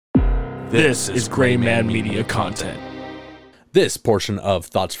This is Gray Man Media content. This portion of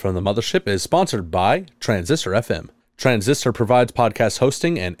Thoughts from the Mothership is sponsored by Transistor FM. Transistor provides podcast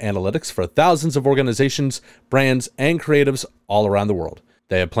hosting and analytics for thousands of organizations, brands, and creatives all around the world.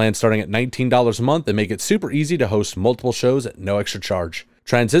 They have plans starting at $19 a month and make it super easy to host multiple shows at no extra charge.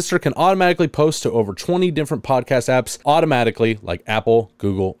 Transistor can automatically post to over 20 different podcast apps automatically, like Apple,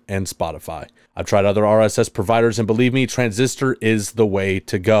 Google, and Spotify. I've tried other RSS providers, and believe me, Transistor is the way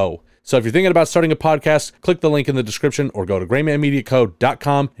to go. So if you're thinking about starting a podcast, click the link in the description or go to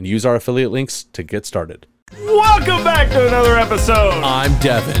graymanmediaco.com and use our affiliate links to get started. Welcome back to another episode. I'm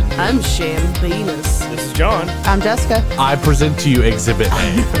Devin. I'm Sham Venus. This is John. I'm Jessica. I present to you Exhibit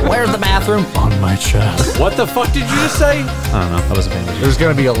A. Where's the bathroom? On my chest. What the fuck did you just say? I don't know. That was a bandage. There's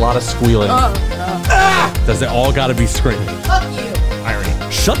gonna be a lot of squealing. Does it all gotta be screaming? Fuck you.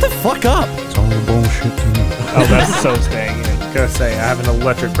 Irony. Shut the fuck up. It's all bullshit to me. Oh, that's so staying in. Gotta say, I have an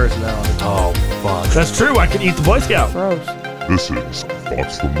electric personality. Oh, fuck. That's true. I could eat the Boy Scout. Gross. This is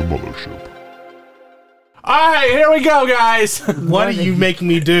Thoughts from the Mothership. All right, here we go, guys. What are you making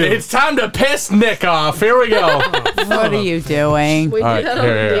me do? It's time to piss Nick off. Here we go. What are you doing? We All do right, that on a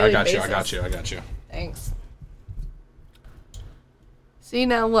here, daily I got basis. you. I got you. Thanks. See,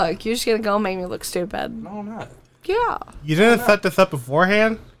 now look, you're just gonna go make me look stupid. No, I'm not. Yeah. You didn't set this up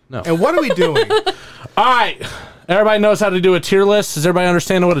beforehand? No. And what are we doing? All right. Everybody knows how to do a tier list. Does everybody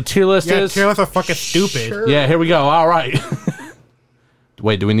understand what a tier list Yeah, is? tier lists are fucking stupid. Sure. Yeah, here we go. All right.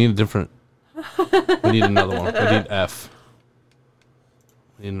 Wait, do we need a different? We need another one. We need F.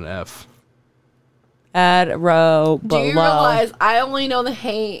 We need an F. Add row Do below. you realize I only know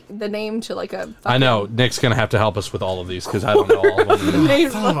the name to like a fucking I know. Nick's going to have to help us with all of these because I don't know all of them.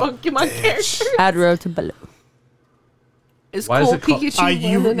 names of Pokemon character? Add row to below. Is Why is cool it called- Pikachu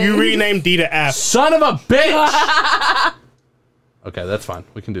one of the You names? renamed D to F. Son of a bitch! Okay, that's fine.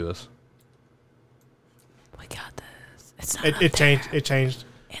 We can do this. We got this. It's not It changed. It changed.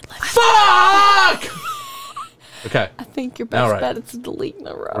 Fuck! Okay, I think your All best right. bet is to delete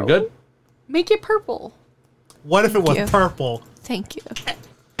the row. we're good? Make it purple. What if it was you. purple? Thank you.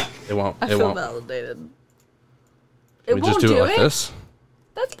 It won't. I It feel won't. validated. It We won't just do it like this?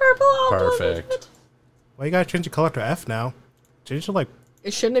 That's purple. I'll do Perfect. it. Why you gotta change the color to F now? Change it to like.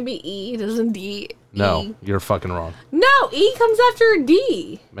 It shouldn't be E. It doesn't D. No, E. you're fucking wrong. No, E comes after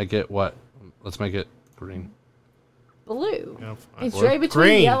D. Make it what? Let's make it green. Blue. You know, fine. It's right between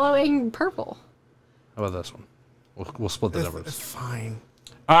Green. yellow and purple. How about this one? We'll split the It's difference. fine.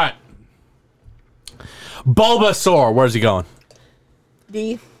 All right. Bulbasaur. Where's he going?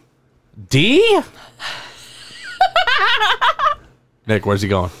 D. D? Nick, where's he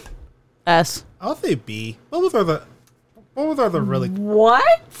going? S. I'll say B. What are the really What?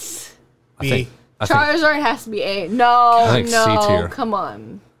 B? I think Charizard has to be A. No, I think C no, tier. come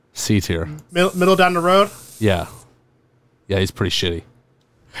on. C tier. Middle down the road. Yeah. Yeah, he's pretty shitty.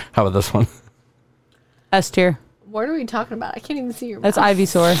 How about this one? S tier. What are we talking about? I can't even see your That's mouth.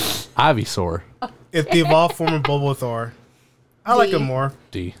 Ivysaur. Ivysaur. It's the evolved form of Bulbasaur. I like D. him more.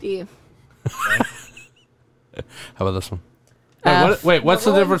 D. D. How about this one? F. Wait, what's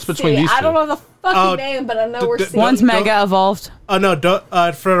the We're difference going between C. these two? I don't know the fucking Oh, name, but I know we're C. One's mega evolved. Oh no,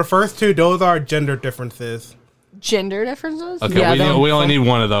 for the first two, those are gender differences. Gender differences? Okay, Yeah, we only need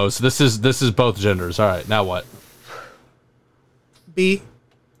one of those. This is both genders. All right, now what? B.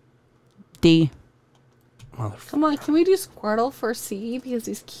 D. Come on, can we do Squirtle for C because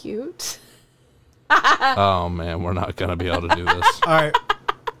he's cute? Oh man, we're not gonna be able to do this. All right.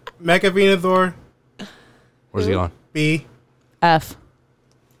 Mega Venusaur. Where's he going? B. F.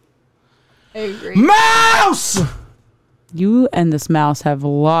 I agree. Mouse. You and this mouse have a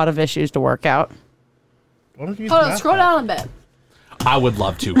lot of issues to work out. Why don't you use Hold on, the scroll mouse down a bit. I would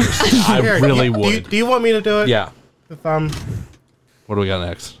love to. Christine. I Here, really do you- would. Do you want me to do it? Yeah. If What do we got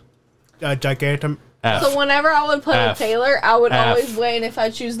next? Gigantum. F. So whenever I would play F. with Taylor, I would F. always win if I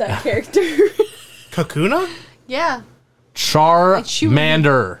choose that character. Kakuna? Yeah.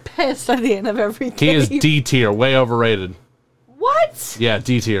 Charmander. Pissed at the end of every game. He is D tier, way overrated. What? Yeah,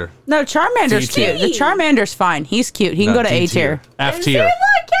 D tier. No, Charmander's D tier. cute. The Charmander's fine. He's cute. He can No, go to D A tier. F Say tier. it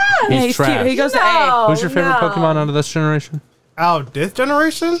like that. Yeah, He's he's trash. cute. He goes to A. No, Who's your favorite no. Pokemon out of this generation? Oh, this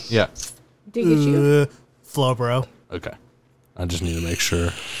generation? Yeah. Pikachu. Slowbro. Okay. I just need to make sure.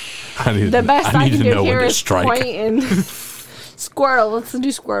 I need, The best I I need can to do know here when to is strike. point and Squirtle. Let's do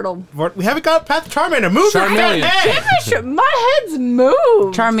Squirtle. We haven't got past Charmander. Move your Charmeleon. head. My head's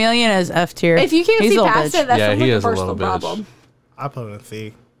moved. Charmeleon is F tier. If you can't He's see a little past bitch. it, that's Yeah, he like a is a little personal bitch. problem. I put it in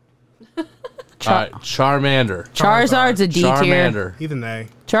C. All right, Charmander. Charizard's a D tier. Charmander. He's an A.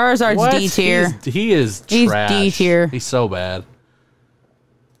 Charizard's What? D tier. He is He's trash. D tier. He's so bad.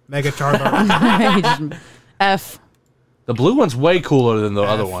 Mega Charizard. F. The blue one's way cooler than the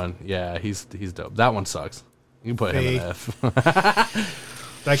other one. Yeah, he's dope. That one sucks. You can put him in F.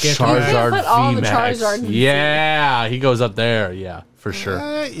 Charizard. Put all the VMAX. Charizard in Yeah, he goes up there. Yeah, for sure.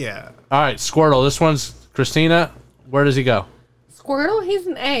 Yeah. All right, Squirtle. This one's Christina. Where does he go? Squirtle, he's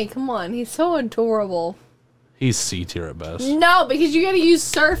an A. Come on, he's so adorable. He's C tier at best. No, because you got to use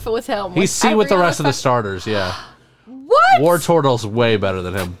Surf with him. He's C with the rest of the starters. Yeah. What? Wartortle's way better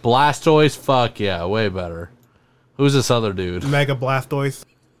than him. Blastoise, fuck yeah, way better. Who's this other dude? Mega Blastoise.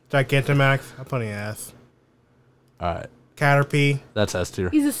 Gigantamax. I'm putting S. All right, Caterpie. that's S tier.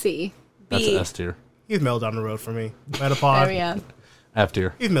 He's a C. That's B. S tier. He's middle down the road for me. There Metapod. we go. F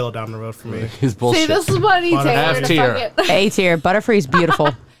tier. He's middle down the road for me. He's bullshit. See, this is what he's saying. F tier. A tier. Butterfree's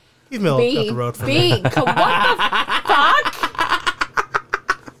beautiful. He's middle down B. the road for me. B. Come, what the fuck?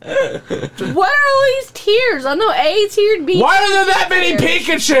 What are all these tiers? I know A tiered, B. Why are there that tier, many tier.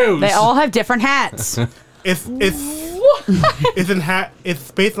 Pikachus? They all have different hats. It's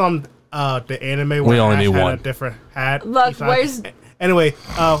it's based on the anime. Where We only Ash need had one. A different hat. Look, besides- Anyway,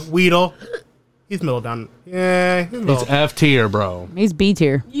 Weedle. He's middle down. Yeah, he's middle. It's F tier, bro. He's B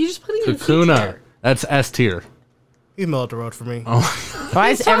tier. You just put him in C Kakuna. tier. That's S tier. He's middle of the road for me. Why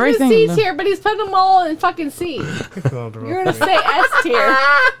is He's talking everything? C tier, but he's putting them all in fucking C. He's middle of the road You're gonna for me. say S tier.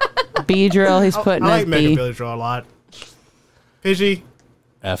 B drill. He's putting I like as Mega B. Village Draw a lot. Pidgey.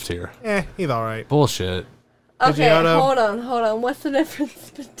 F tier. He's all right. Bullshit. Okay, Pidgeotto. hold on. What's the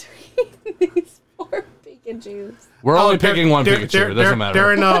difference between these four Pikachus? We're only they're- picking one they're- Pikachu. It doesn't matter.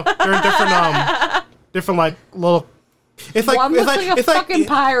 They're in different like little. It's like One it's looks like like a it's like fucking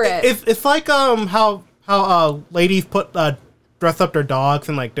pirate. It's like how ladies put dress up their dogs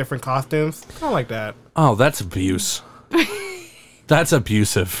in like different costumes. Kind of like that. Oh, that's abuse. That's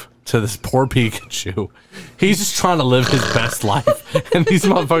abusive to this poor Pikachu. He's just trying to live his best life, and these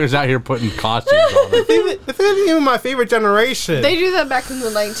motherfuckers out here putting costumes on him. This isn't even my favorite generation. They do that back in the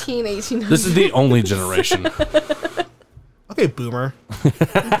 191800s. This is the only generation. Okay, Boomer.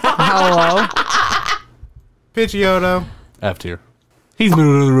 Hello. Pidgeotto. F tier. He's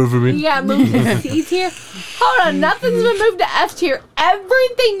moving on the road for me. You got moved to C tier? Hold on, nothing's been moved to F tier.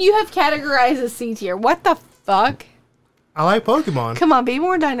 Everything you have categorized as C tier. What the fuck? I like Pokemon. Come on, be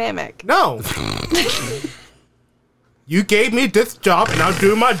more dynamic. No. You gave me this job, and I'm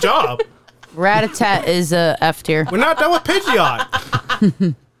doing my job. Rattata is F tier. We're not done with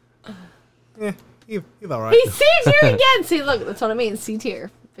Pidgeot. He's all right. He's C tier again. See, look, that's what I mean. C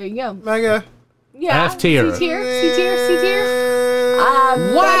tier. There you go. Mega. Yeah. F tier. C tier. C tier. C tier.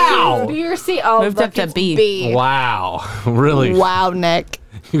 Wow. B or C. Oh, Moved up to it's B. Wow. Really? Wow, Nick.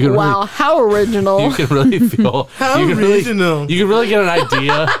 You can Wow, really, how original. you can really feel. How you can original. You can really get an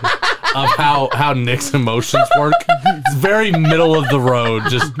idea of how Nick's emotions work. It's very middle of the road.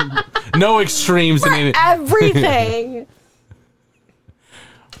 Just no extremes in any. Everything.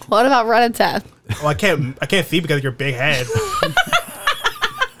 What about Rattata? Oh, I can't see because of your big head.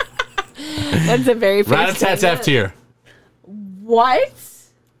 That's a very fair Rattatat's statement. F tier. What?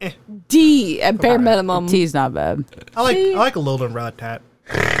 D at bare minimum. T's not bad. I like a little Rattata.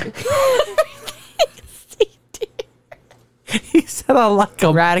 He said I like him.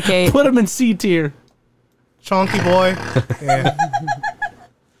 Eradicate. Put him in C tier. Chonky boy. Yeah.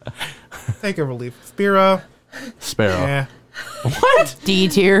 Take a relief. Spearow. Sparrow. Yeah. What? D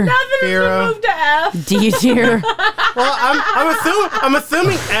tier. Nothing has Spearow. been moved to F. D tier. Well, I'm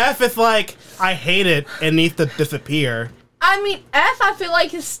assuming F is like I hate it and needs to disappear. I mean, F, I feel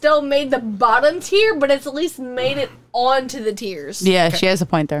like has still made the bottom tier, but it's at least made it onto the tiers. Yeah, she has a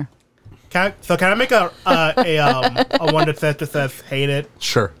point there. Can I make a one that says hate it?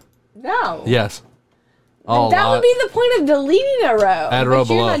 Sure. No. Yes. Oh, That would be the point of deleting a row. add row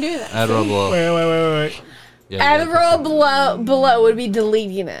but you're below. not doing that. Add row below. Wait. Yeah, Add a row below would be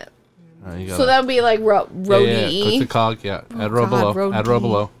deleting it. So that would be like row yeah, D. click the cog. Yeah. Add row God, below. row Add row D.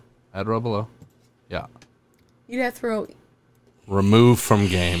 below. Add row below. Yeah. You'd have to throw. Remove from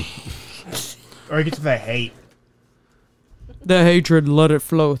game. Or you can just say hate. The hatred, let it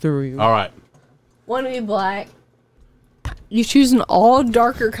flow through you. All right. Want to be black. You choose an all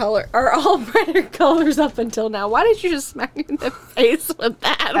darker color or all brighter colors up until now. Why did you just smack me in the face with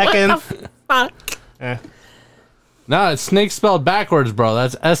that? What the fuck? No, it's snake spelled backwards, bro.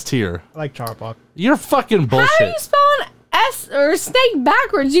 That's S tier. I like Charbok. You're fucking How are bullshit. you spelling S or snake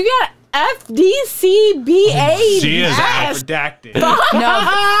backwards? You got FDCBA. She is Redacted. No,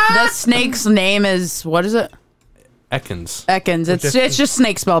 the snake's name is, what is it? Ekans. Ekans. It's just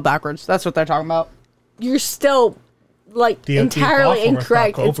snake spelled backwards. That's what they're talking about. You're still like DOT entirely Bosphorus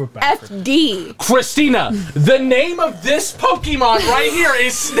incorrect. knock It's over backwards. FD. Christina, the name of this Pokemon right here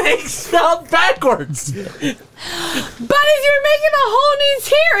is Snake spelled backwards. But if you're making a whole new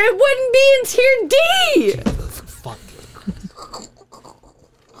tier, it wouldn't be in tier D.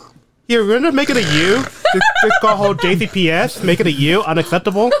 Here, we're gonna make it a U. Just call whole JCPS. Make it a U.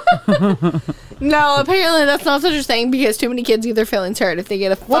 Unacceptable. No, apparently that's not such a thing because too many kids get their feelings hurt if they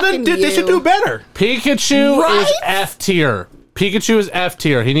get a Well, fucking then U. they should do better. Pikachu Right? is F tier. Pikachu is F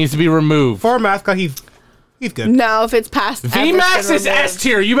tier. He needs to be removed. For a mascot, he's good. No, if it's past VMAX is S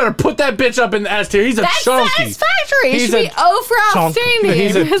tier. You better put that bitch up in the S tier. He's a That's chunky. satisfactory. It He's should be a O for outstanding.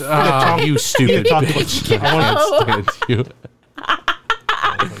 He's a you stupid He's a bitch. chunky. I want You-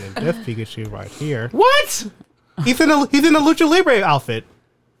 this Pikachu right here. What? He's in a Lucha Libre outfit.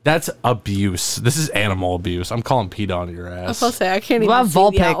 That's abuse. This is animal abuse. I'm calling PETA on your I was ass. supposed to say I can't What even see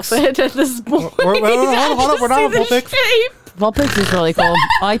about the Vulpix? outfit at this point. Hold on, we're not on See the Vulpix. shape. Vulpix is really cool.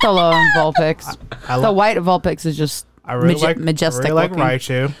 I like the low end Vulpix. I The white Vulpix is just I really like majestic I really like looking.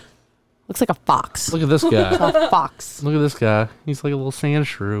 Raichu. Looks like a fox. Look at this guy. A fox. Look at this guy. He's like a little sand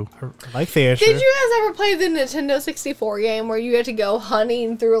shrew. I like Sandshrew. Did you guys ever play the Nintendo 64 game where you had to go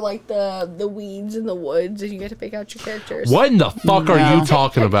hunting through like the weeds in the woods and you get to pick out your characters? What in the fuck are No. you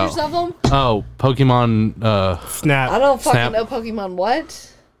talking Pictures about? of them? Oh, Pokemon. Snap? I don't fucking Snap. know Pokemon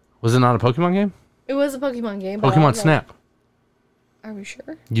what. Was it not a Pokemon game? It was a Pokemon game. but I don't Pokemon know. Snap. Are we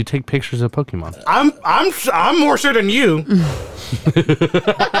sure? You take pictures of Pokemon. I'm more sure than you.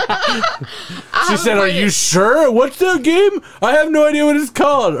 She said, "Are you sure? What's that game? I have no idea what it's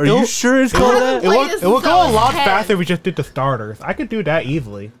called. Are you sure it's called that?" It will this it will since I go a was lot 10. faster if we just did the starters. I could do that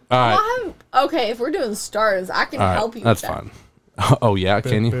easily. All right, Okay, if we're doing stars, I can all right, help you. that's with that. fine. Oh yeah,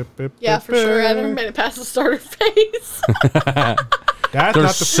 can you? Yeah, for sure. I haven't made it past the starter phase. That's There's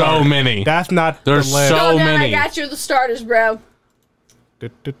not the so many. That's not There's the list. so Go down, many. I got you the starters, bro.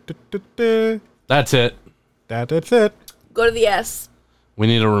 That's it. That's it. Go to the S. We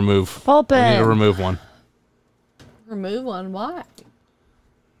need to remove. We need to Vulpix. remove one. Remove one. Why?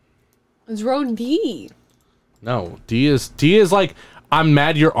 It's row D. No, D is like, I'm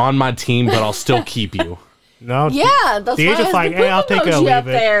mad you're on my team, but I'll still keep you. No. Yeah, that's D why is it just has like, the hey, I'll poop take it or emoji up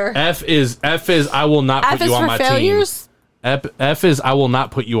leave it. there. F is I will not F put is you on for my failures. team. F is I will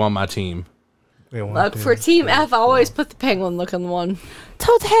not put you on my team. Look, for Team F, I always put the penguin looking one.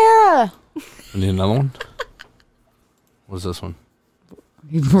 Totera. I need another one. What's this one?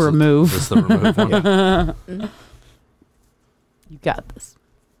 Remove. This the remove one. You got this.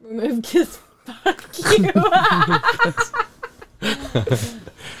 Remove kiss. Fuck you.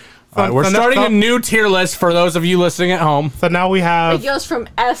 All right, we're So now- starting so- a new tier list for those of you listening at home. So now we It have. goes from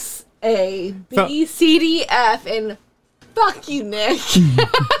S, A, B, C, D, F, and fuck you, Nick.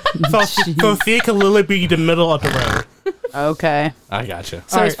 So C can literally be the middle of the road. Okay. I gotcha.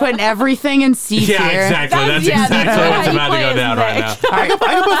 So he's putting everything in C tier. Yeah, exactly. That's yeah, exactly that's what's how he about to go plays, down right Nick. now. I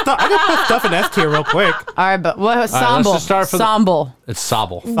can put stuff in S tier real quick. All right, but what? let's Samble. just start for the- Samble. It's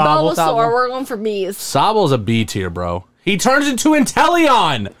Sobble. Sobble. Bulbasaur, we're going for B's. Sobble's a B tier, bro. He turns into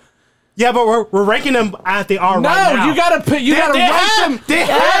Inteleon. Yeah, but we're ranking them as they are No, right now. you gotta put. You gotta they rank have- them. they Hey,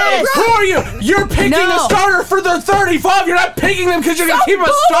 have- who are you? You're picking No. a starter for the 35. You're not picking them because you're gonna keep a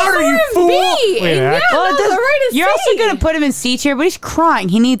starter. You Bulbasaur fool. B. Wait, and yeah, actually- Well, it no, does- the right is you're C. also going to put him in C tier, but he's crying.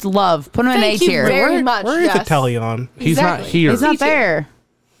 He needs love. Put him in A Thank you tier. very much. Where is yes. Inteleon? He's not Exactly. here. He's not C tier. there.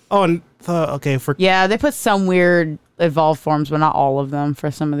 Oh, and so okay for Yeah, they put some weird evolved forms, but not all of them for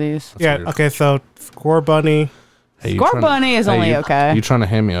some of these. yeah. weird. Okay, so Score Bunny. Hey, you Score trying- Bunny is only you, okay. You trying to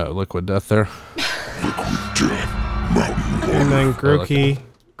hand me a liquid death there? And then Grookey.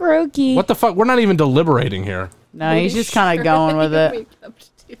 Grookey. What the fuck? We're not even deliberating here. No, he's just kind of going with it.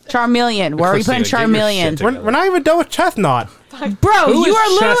 Charmeleon. Where are you putting Christina, get your shit Charmeleon? together. We're not even done with Chestnut. Bro, Who you is are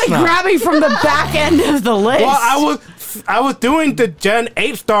literally Chestnut? grabbing from the back end of the list. Well, I was doing the Gen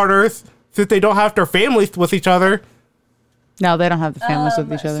 8 starters since they don't have their families with each other. No, they don't have the families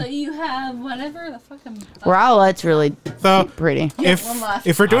with each So other. you have whatever the fucking. Rowlette's really So pretty. if one left.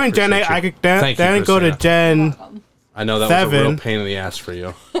 if we're doing Gen 8, appreciate I you. could then, Thank you, then go to Christina. Gen. I know that was a real 7. pain in the ass for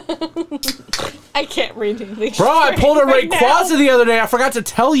you. I can't read anything. Bro, I pulled a right Rayquaza the other day. I forgot to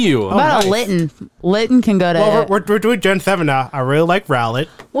tell you. What about nice. a Litten? Litten can go to. Well, we're doing Gen 7 now. I really like Rowlet.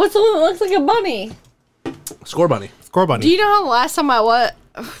 What's the one that looks like a bunny? Score Bunny. Score Bunny. Do you know how the last time I what?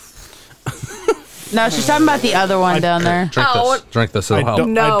 No, she's talking about the other one down there. Drink Oh, this. Drink this. It'll help.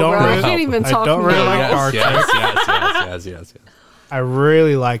 don't- No, bro, I really- can't even I talk. don't really now. like Yes, Dark. yes. I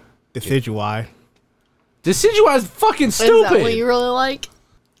really like Decidueye. Decidueye is fucking Is that what stupid. you really like?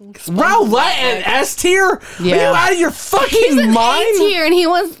 Rowlet and S tier? Are you Yeah. out of your fucking He's an A mind? tier, and he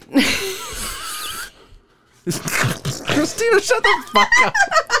wants. Christina, shut the fuck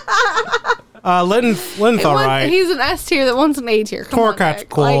up. Lynn's alright. He's an S tier that wants an A tier. Come on, Torcat's Nick.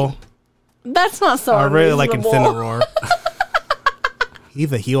 cool. Like, that's not so I really like unreasonable. Incineroar.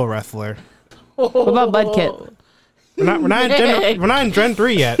 He's a heel wrestler. What about Budkit? We're not in Gen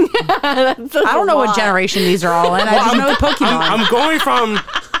 3 yet. I don't know what generation these are all in. I just know Pokemon. I'm going from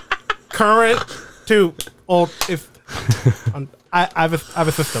current to old. I have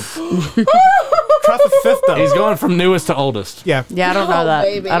a system. Trust the system. He's going from newest to oldest. Yeah. Yeah, I don't know that.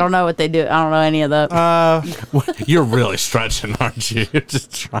 baby. I don't know what they do. I don't know any of that. You're really stretching, aren't you? You're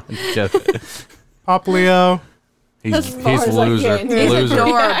just trying to get it. Poplio, He's far as I loser. can. He's Loser.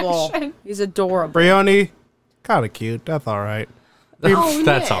 adorable. He's adorable. Brioni, kind of cute. That's all right. Oh,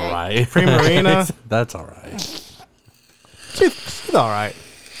 That's Nick. all right. Primarina, That's all right. she's all right.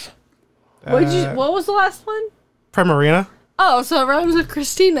 What was the last one? Primarina, Oh, so it rhymes with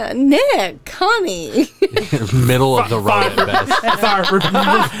Christina. Nick, Connie. Middle of the road at best. sorry.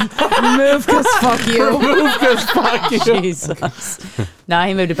 Move, cause fuck you. Move, cause fuck you. Jesus. Nah,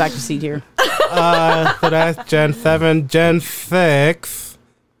 he moved it back to C tier. So that's Gen 7, Gen 6,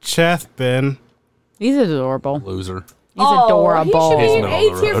 Chespin. He's adorable. Loser. He's adorable. He should be He's an middle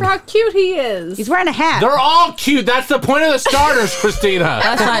of A the tier road. for how cute he is. He's wearing a hat. They're all cute. That's the point of the starters, Christina.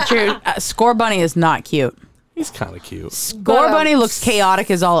 That's not true. Score Bunny is not cute. He's kind of cute. Score Bunny looks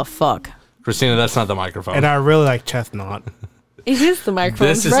chaotic as all a fuck. Christina, that's not the microphone. And I really like Chestnut. It is the microphone.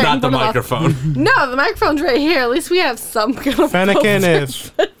 This is not the microphone. No, the microphone's right here. At least we have some kind of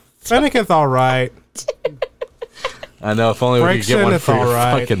Fennekin's all right. I know. If only we could get Braixen one is for your all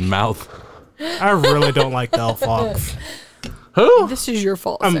right. fucking mouth. I really don't like Delphox. Who? This is your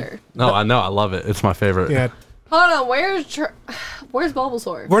fault, sir. No, I know. I love it. It's my favorite. Yeah. Hold on, where's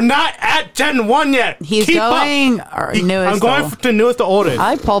Bulbasaur? We're not at Gen 1 yet. He's Keep up. going newest. I'm going to newest to oldest.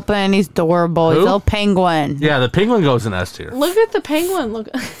 I like Pulpin. He's adorable. He's a Who? little penguin. Yeah, the penguin goes in S tier. Look at the penguin. Look.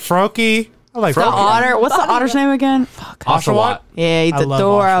 Froakie. I like The Froakie. otter. What's the otter's name again? Fuck. Oshawott. Yeah, he's I love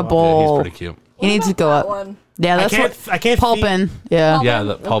adorable. Yeah, he's pretty cute. He needs to go That up. one. Yeah, that's I can't see- Pulpin. Yeah. Yeah,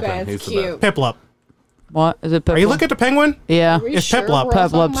 the Pulpin. Okay, He's it's the cute. best. Piplup. What is it? Piplup? Are you looking at the penguin? Yeah. Are you It's sure Piplup. we're all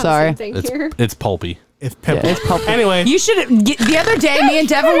talking Piplup, about the sorry. same thing here? It's pulpy. It's Piplup. It's Pulpin. Anyway, You should. The other day, me and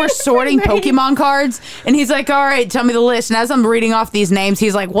Devin were sorting Pokemon cards, and he's like, "All right, tell me the list." And as I'm reading off these names,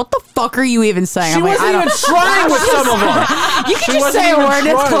 he's like, "What the fuck are you even saying?" She I'm like, wasn't even trying with some of them. You can She just wasn't say a even word.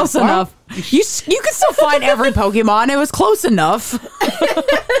 It's trying. close What? enough. You can still find every Pokemon. It was close enough.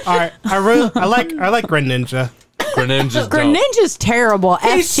 all right. I like Greninja. Greninja's dope. Greninja's terrible.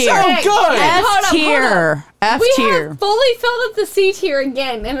 He's F tier. so good. F Hold up. tier. F We tier. have fully filled up the C tier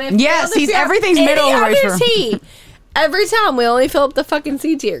again, and if Yes, if we have everything's any middle right other for- T, every time we only fill up the fucking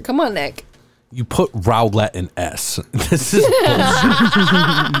C tier. Come on, Nick. You put Rowlet in S. This is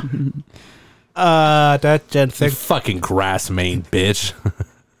bullshit. That's Gen You 6. fucking grass main bitch.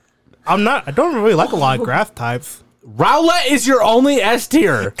 I don't really like a lot of grass types. Rowlet is your only S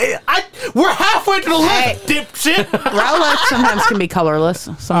tier. We're halfway to the list, dipshit. Rowlet sometimes can be colorless.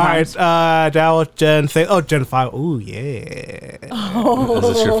 All right, Sometimes. that was Gen 6. Oh, Gen 5. Ooh, yeah. Is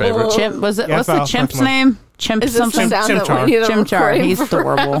this your favorite? Chimp was it? Yeah, What's the I'll chimp's touch my- name? Chimp Is this the something. sound that Chimchar. we need to Chimchar. record He's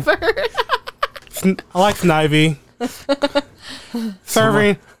adorable. I like Snivy.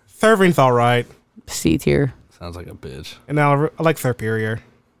 Serving's all right. C tier. Sounds like a bitch. And now I like Superior.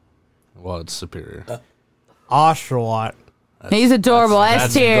 Well, it's superior. Oshawott. He's adorable. that's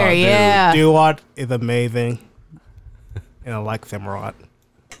S tier. God, dude. Yeah. Duat is amazing. And I like Samurott.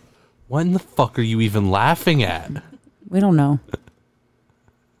 What in the fuck are you even laughing at? We don't know.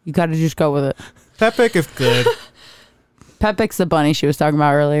 You got to just go with it. Tepic is good. Pepic's the bunny she was talking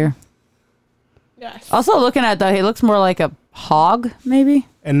about earlier. Yes. Also, looking at that, he looks more like a hog, maybe.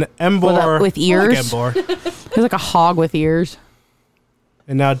 And Embor. With I ears. like Embor. He's like a hog with ears.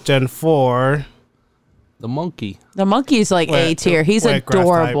 And now Gen 4. The monkey. The monkey's like A tier. He's wait, grass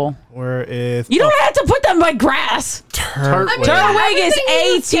adorable. type. Where is... You don't have to put them by grass. Turtwig. Turtwig is everything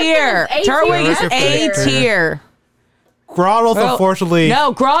A you skip tier. is A tier. Turtwig is Turtwig A is A tier. Grottle's unfortunately...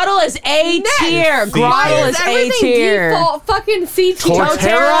 No, Groddle is A tier. C Groddle tier. is A Everything tier. default fucking C tier.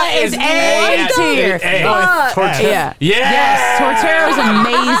 Torterra is A tier. F. Yeah. Yeah. Yes, Torterra's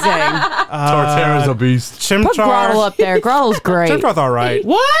amazing. Torterra's a beast. Chimchar. Put Groddle up there. Groddle's great. Chimchar's all right.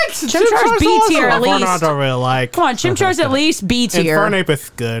 What? Chimchar's B tier at Inferno I least. don't really like. Come on, Chimchar's at least B tier. Infernape is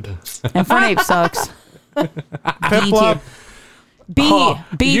good. Infernape sucks. Piplup. B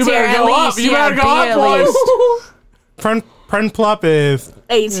You tier better at go up. least. You Yeah, better B go at up, least. Prenplup is...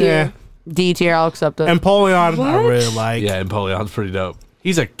 A tier. Yeah. D tier, I'll accept it. Empoleon I really like. Yeah, Empoleon's pretty dope.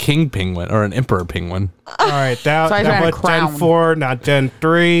 He's a king penguin or an emperor penguin. All right, that So he's wearing a was Gen crown. 4, now Gen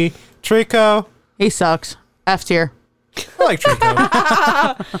 3. Trico. He sucks. F tier. I like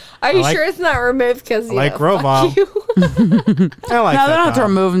Trico. Are you like- sure it's not removed? Because I like fuck Roval. you. I like No, they don't have to that.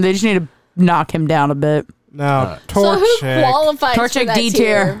 remove him. They just need to knock him down a bit. No, So who Torchic. qualifies for Torchic that D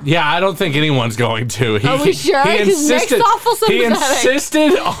tier? tier. Yeah, I don't think anyone's going to. Are we sure? 'Cause Nick's awful he sympathetic.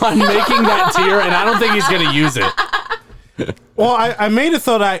 insisted on making that tier, and I don't think he's going to use it. Well, I made it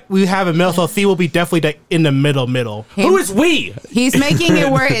so that we have a middle, so C will be definitely like in the middle. Who is we? He's making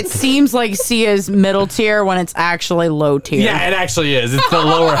it where it seems like C is middle tier when it's actually low tier. Yeah, it actually is. It's the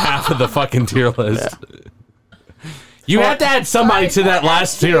lower half of the fucking tier list. You have to add somebody to that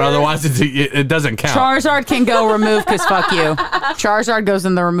last tier, otherwise it doesn't count. Charizard can go remove because fuck you. Charizard goes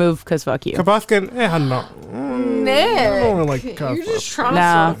in the remove because fuck you. Kabuskin, I don't know. Nick, don't like you're Cosmo. just trying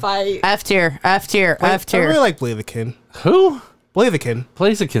Nah. to fight. F tier, F tier, F I really tier. like Blaziken. Who? Blaziken.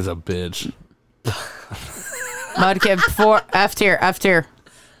 Blaziken's a bitch. Mudkip 4, F tier, F tier,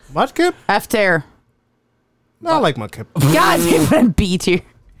 Mudkip? F tier. No, I like Mudkip. God, they went B tier.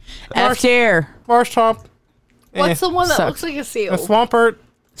 F tier. Marshtomp. What's the one that Suck. looks like a seal? A Swampert.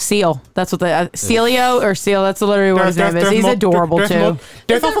 Seal. That's what the Celio or Seal. That's literally what his name is. He's adorable too. Is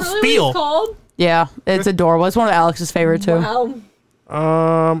There's that also really what Spiel. it's called? Yeah, it's adorable. It's one of Alex's favorite too. Wow.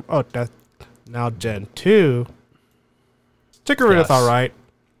 Oh, that's now Gen 2. Chikorita's Yes. alright.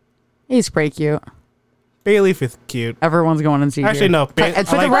 He's pretty cute. Bayleaf is cute. Everyone's going in C tier. Actually, no.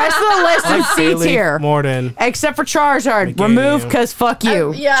 It's for I the like- rest of the list I in like C Bayleaf tier. more than. Except for Charizard. Meganium. Remove because fuck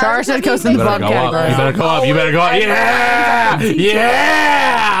you. yeah, Charizard goes in You the better fuck go up. category. You better go up. You better go up. Yeah!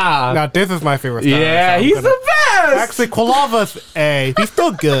 Yeah! Now, this is my favorite starter. Yeah, so I'm he's gonna- the best! Actually, Quilava's A. He's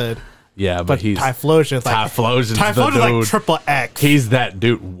still good. Yeah, but But he's... Typhlosion's like. Typhlosion's the Typhlosion's dude. like triple X. He's that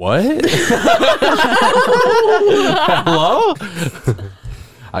dude. What? Hello?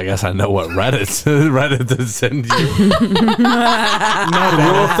 I guess I know what Reddit to send you.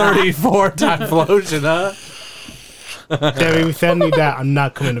 Rule 34 Typhlosion, huh? Damn, if you send me that, I'm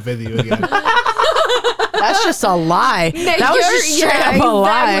not coming to visit you again. That's just a lie. That was just straight up a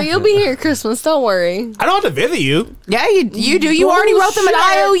lie. You'll be here Christmas. Don't worry. I don't have to visit you. Yeah, you do. You already wrote them an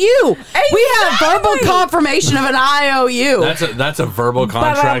IOU. We have verbal confirmation of an IOU. That's a verbal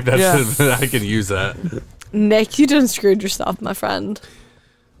contract. That's I can use that. Nick, you done screwed yourself, my friend.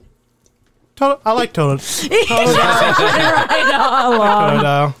 I like Toto.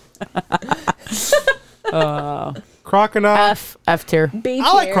 Crocodile. F tier. B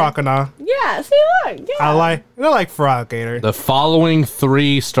I like tier. Crocodile. Yeah, see, look. Yeah. I like Froggator. The following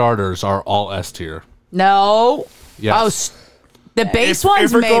 3 starters are all S tier. No. Yes. Oh, the base ones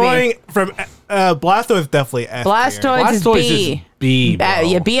If we're maybe. going from Blastoise, is definitely S. tier. Blastoise is Blastoise B. is B, bro.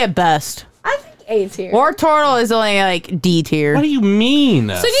 Yeah, B at best. I think A tier. Or Turtle is only like D tier. What do you mean?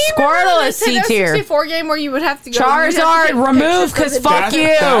 So do you Squirtle remember is the C Nintendo tier. 64 game where you would have to go Charizard, remove, 'cause fuck you.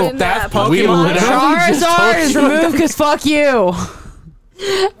 That's We Pokemon. literally just told Charizard is you removed because fuck you.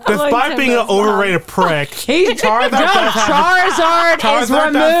 Despite being an overrated prick, Charizard does have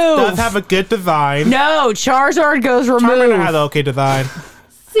Charizard is have a good design. No, Charizard goes Charmander removed. has an okay design.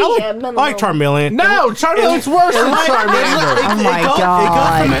 I like Charmeleon. No, Charmeleon's worse than Charmander. Oh my It goes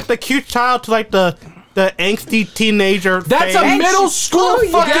God. from like, the cute child to like the angsty teenager. That's phase. a middle school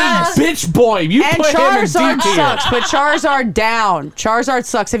fucking yes. bitch boy. You And put him in D Charizard tier. sucks, but Charizard down. Charizard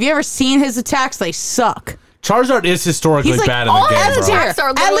sucks. Have you ever seen his attacks? They suck. Charizard is historically He's like bad in all the game, F bro. tier. Attacks are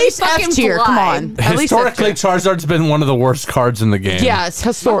At literally least F fucking tier. Come blind. on. At least F Historically, tier. Charizard's been one of the worst cards in the game. Yeah, it's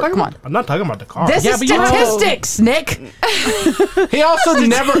historic. Come on. I'm not talking about the car. This Yeah, is but you know- statistics, Nick. He also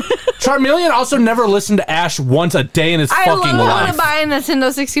never. Charmeleon also never listened to Ash once a day in his I fucking literally want life. to buy a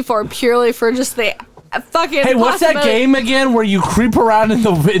Nintendo 64 purely for just the fucking. Hey, what's that possibility- game again where you creep around in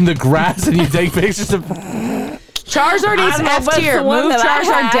the grass and you take pictures of? Charizard I is don't know F what's tier. the one Move that I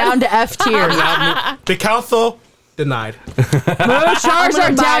Charizard had. down to F tier. The council denied. Move I'm gonna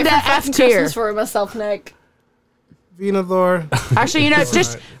Charizard buy down it to for F fucking tier. Christmas for myself, Nick. Venusaur. Actually, you know,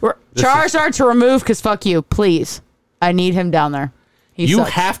 just Charizard to remove because fuck you, please. I need him down there. He You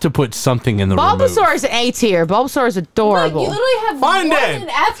sucks. have to put something in the remove. Bulbasaur is A tier. Bulbasaur is adorable. You literally have Fine one then. in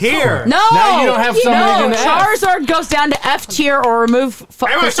F Here. No, Now you don't have somebody no. in F. Charizard goes down to F tier or remove.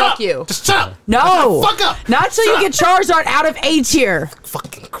 Everyone, shut Fuck up. you. Just shut up. No, Fuck up. not till you get Charizard out of A tier.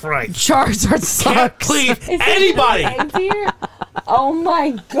 Fucking Christ. Charizard Can't sucks. please anybody. A tier? Oh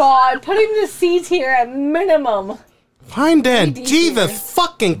my god. Put him to C tier at minimum. Fine then. D Jesus tier.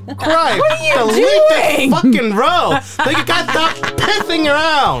 fucking Christ. What are you Delete doing? this fucking row. Like you guys stop pissing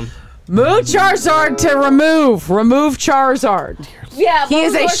around. Move Charizard to remove. Remove Charizard. Yeah, He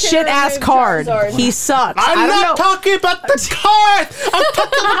is a Bulbasaur can shit ass remove card. Charizard. He sucks. I'm I don't not know. talking about the cards. I'm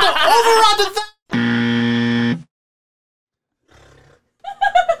talking about the overall design.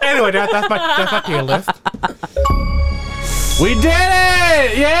 Anyway, that's my tier list. We did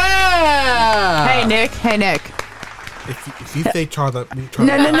it! Yeah! Hey, Nick. Hey, Nick. If you say Charizard, No.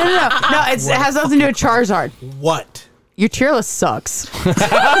 No, it has nothing to do with Charizard. What? Your tier list sucks.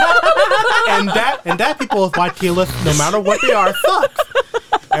 And that people with my tier list, no matter what they are, sucks.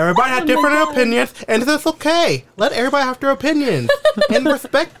 Everybody has different opinions, and it's okay. Let everybody have their opinions and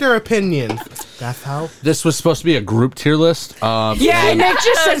respect their opinions. That's how. This was supposed to be a group tier list. Yeah, Nick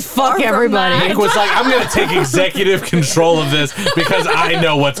just said fuck everybody. Nick was like, I'm going to take executive control of this because I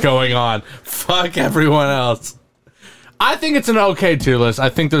know what's going on. Fuck everyone else. I think it's an okay tier list. I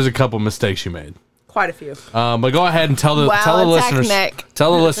think there's a couple mistakes you made. Quite a few. But go ahead and tell the Wow, listeners. Nick.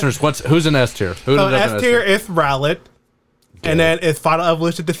 Tell the listeners who's an S tier. Who So ended up in S tier is Rowlet, and then it's Final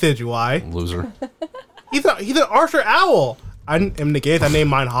Evolution Decidueye. Loser. He's an Archer Owl. I'm in the games. I named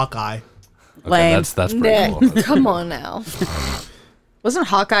mine Hawkeye. Lame. That's pretty Nick, cool. come on now. Wasn't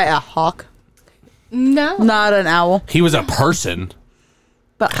Hawkeye a hawk? No. Not an owl. He was a person.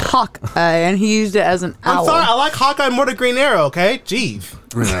 But Hawkeye, and he used it as an owl. I'm sorry. I like Hawkeye more than Green Arrow. Okay, jeez.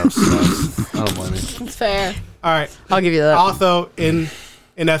 Green Arrow sucks. I don't blame you. It's fair. All right. I'll give you that. Also in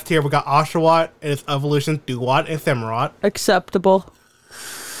S tier we got Oshawott and its evolution Duat and Samurott. Acceptable.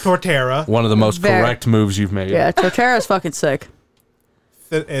 Torterra One of the most Very- correct moves you've made. Yeah, Torterra's fucking sick.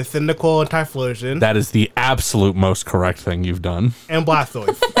 and Cyndaquil and Typhlosion That is the absolute most correct thing you've done. and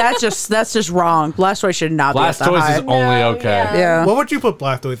Blastoise. That's just wrong. Blastoise should not be at that Blastoise high. is only okay. Yeah. What would you put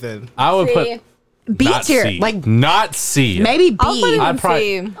Blastoise in? I would See, put B not tier. C. Like not C. maybe I'll put B. him I'd in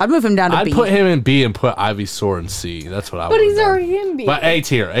probably- C. I'd move him down to I'd B. put him in B and put Ivysaur in C. That's what I would. But he's already in B. But A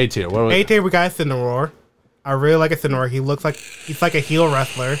tier. A tier. What A tier we got Cinnamoroar. I really like a Cinnamoroar. He's like a heel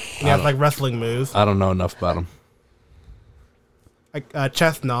wrestler. And he has like wrestling moves. I don't know enough about him. Like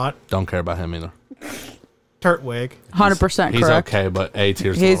Chestnut, Don't care about him either. Turtwig, 100% He's correct. okay, but A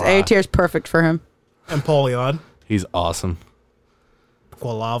tier's His a little A high. tier's perfect for him. Empoleon, He's awesome.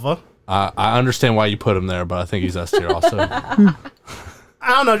 Quilava. I understand why you put him there, but I think he's S tier also. I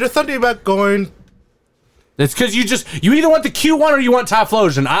don't know, just something about going. It's because you either want the cute one or you want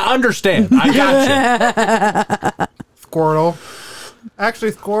Typhlosion. I understand. I got you. Squirtle.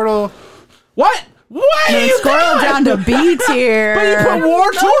 Actually, Squirtle. What? What? are you Scroll doing? down to B tier. But you put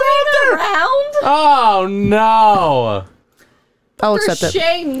Wartortle up there? Round? Oh no. I'll For accept it.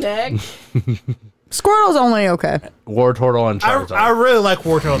 shame, Nick. Squirtle's only okay. Wartortle and Charizard. I really like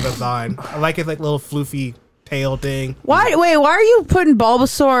Wartortle design. I like his like little floofy tail thing. Why are you putting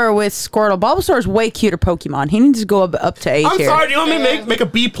Bulbasaur with Squirtle? Bulbasaur is way cuter Pokemon. He needs to go up to A I'm tier. sorry, do you want me to make a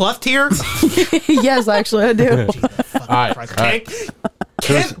B plus tier? Yes, actually, I do. All right. Okay.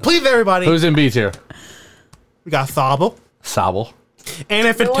 Please, everybody. Who's in B tier? We got Sobble. Sobble. And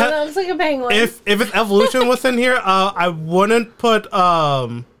if The it one that looks like a penguin. if its evolution was in here, I wouldn't put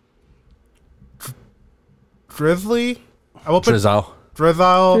Drizzly. I will put Drizzle.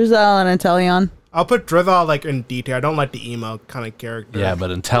 Drizzle. Drizzle and Inteleon. I'll put Drizzle like in D tier. I don't like the emo kind of character. Yeah, but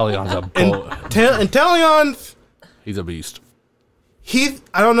Inteleon's a And bull. Inteleon's He's a beast.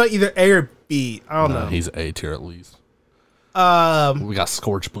 I don't know, either A or B. I don't know. He's A tier at least. We got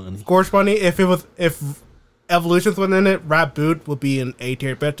Scorch Bunny. Scorch Bunny, if evolutions within it, Rat Boot would be an A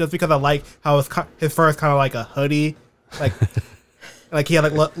tier, but just because I like how his fur is kind of like a hoodie, like like he had a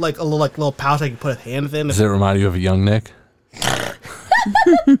little pouch that you put his hands in. Does it remind you of a young Nick?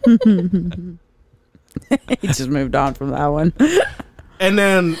 He just moved on from that one. And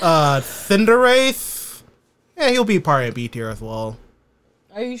then Cinderace, yeah, he'll be part of B tier as well.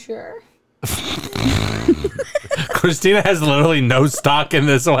 Are you sure? Christina has literally no stock in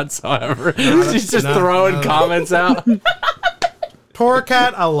this whatsoever. She's just throwing comments out.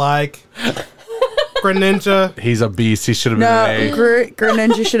 Torracat, I like. Greninja, He's a beast. He should have No, been an A.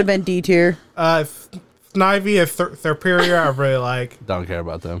 Greninja should have been D tier. Snivy and Serperior, I really like. Don't care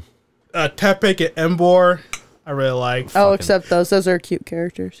about them. Tepig and Emboar, I really like. I'll accept those. Those are cute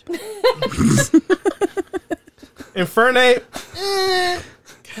characters. Infernape,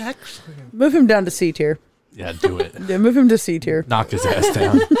 Move him down to C tier. Yeah, do it. Yeah, move him to C tier. Knock his ass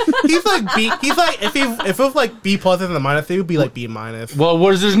down. he's like B. He's like if it was like B plus and a minus, he would be like B minus. Well,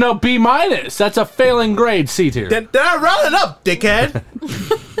 there's no B minus. That's a failing grade. C tier. Then I round it up, dickhead.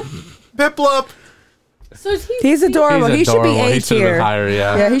 Piplup, So He's adorable. He should be adorable. A He should have been tier. higher,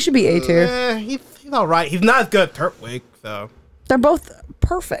 yeah. Yeah, he should be A tier. he's all right. He's not as good as Turtwig, though. They're both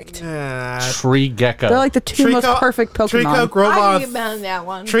perfect. Tree Gecko. They're like the two most perfect Trico, Pokemon. I Grovon, can get behind that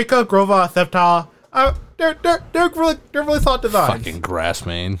one. Trico, Grovon, Sceptile. They're really thought designs. fucking grass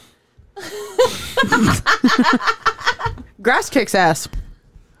man. Grass kicks ass.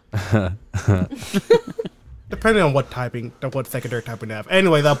 Depending on what secondary typing they have.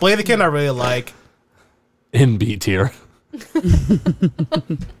 Anyway, the Blaziken I really like. In B tier.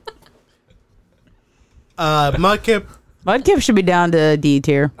 Mudkip. Mudkip should be down to D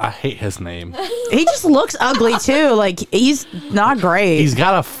tier. I hate his name. He just looks ugly too. Like he's not great. He's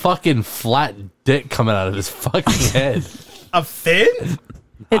got a fucking flat dick coming out of his fucking head. A fin?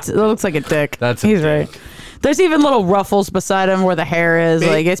 It looks like a dick. That's a he's dick. right. There's even little ruffles beside him where the hair is.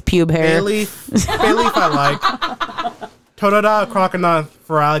 Like it's pube hair. Bayleaf I like. Totodile, Crocodile,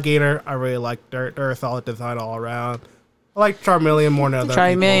 for Alligator, I really like. They're a solid design all around. I like Charmeleon more than other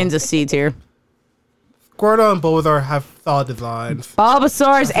Charmeleon's a C tier. Squirtle and Bulbasaur have solid designs.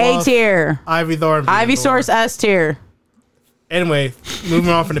 Bulbasaur's A Well, tier. Ivysaur and Ivysaur's S tier. Anyway, moving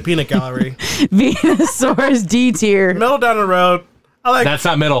on from the peanut gallery. Venusaur's D tier. Middle down the road. I like That's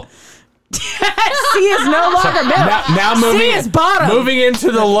not middle. C is no longer middle. Now moving C is bottom. Moving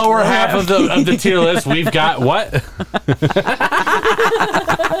into the lower half of the tier list, we've got what?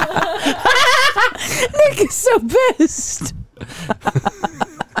 Nick is so pissed.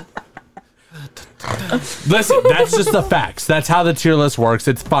 Listen, that's just the facts. That's how the tier list works.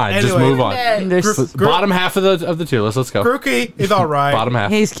 It's fine. Just Anyway. move on. There's- Bottom half of the tier list. Let's go. Grookey is alright. Bottom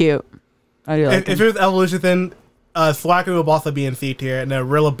half. He's cute. I do like If him. it was evolution, then Slacker will also be in C tier, and then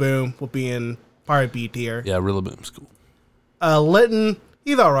Rillaboom will be in probably B tier. Yeah, Rillaboom's cool. Litten,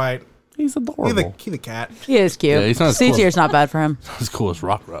 he's alright. He's adorable. He's a cat. He is cute. Yeah, he's not as C cool. tier's not bad for him. As cool as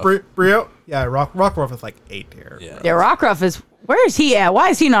Rockruff. Brio, yeah, Rockruff is like A tier. Yeah. Yeah, Rockruff is. Where is he at? Why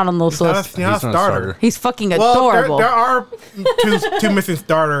is he not on this Not a, list? not a He's not a starter. starter. He's fucking Well, adorable. there are two missing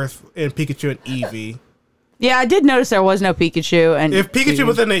starters in Pikachu and Eevee. Yeah, I did notice there was no Pikachu. And If Pikachu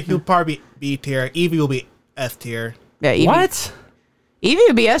was in it, he'll probably be B tier. Eevee will be S tier. yeah, Eevee. What? Eevee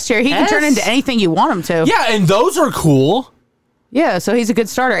would be S tier. He can turn S? into anything you want him to. Yeah, and those are cool. Yeah, so he's a good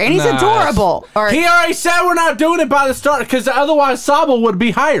starter. And he's Nah. adorable. Or He already said we're not doing it by the start because otherwise Sobble would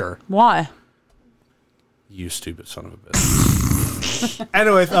be higher. why? You stupid son of a bitch.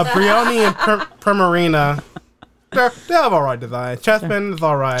 Anyways, Brioni and Primarina, they have alright design. Chespin is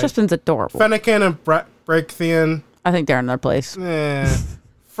alright. Justin's adorable. Fennekin and Braxian, I think they're in their place.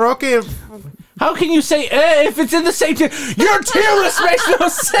 Froakie, How can you say if it's in the same tier? Your tier list makes no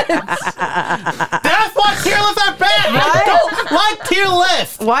sense. that's why tier lists are bad! I don't like tier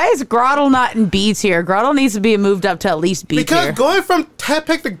lists! Why is Groddle not in B tier? Groddle needs to be moved up to at least B Because tier. going from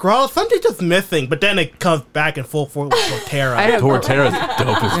Tepig to Growl, something's just missing, but then it comes back in full force with Torterra. I don't- Torterra's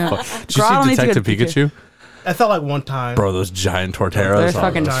dope as fuck. Did you Growl see needs to Detective go to Pikachu? I felt like one time. Bro, those giant Torterras They're are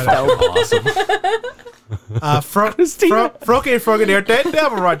fucking dope. awesome. Froakie and Frogadier, they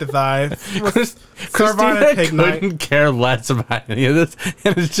have a right design. Servine and Christina Pignite. couldn't care less about any of this,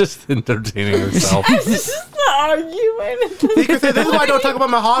 and it's just entertaining herself. Arguing. Because this is why I don't talk about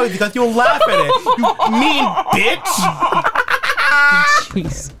my hobbies, because you'll laugh at it. You mean bitch!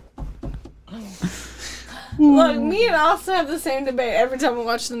 Jeez. Look, me and Austin have the same debate every time we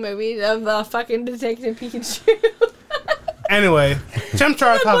watch the movie of fucking Detective Pikachu. Anyway,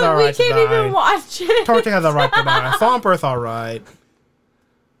 Chimchar has But alright we can't even design. watch it. Torchic has a right design. Swampur's alright.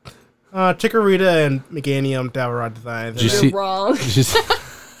 Chikorita and Meganium have a right design. Did you You're see? wrong. Did you see,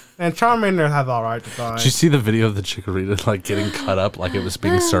 And Charmander has alright design. did you see the video of the Chikorita like getting cut up like it was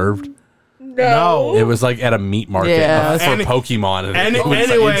being served? No. It was like at a meat market Yeah. for Any- Pokemon, and any- it was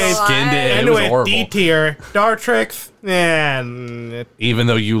anyways- like, it skinned it. And it was Anyway, horrible. D tier. Dartrix. And Even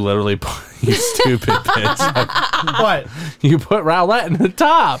though you literally put, you stupid bitch, what? you put Rowlet in the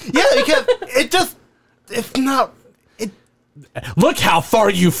top. Yeah, because it's not. Look how far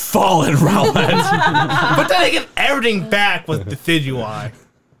you've fallen, Rowlet. But then I get everything back with Decidueye.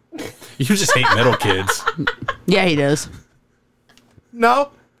 You just hate middle kids. Yeah, he does. No,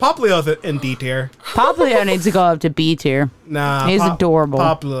 Popplio's in D tier. Poplio needs to go up to B tier. Nah, He's adorable.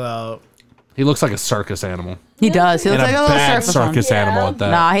 Popplio. He looks like a circus animal. He does. He And looks like a a little bad circus. circus Yeah. animal at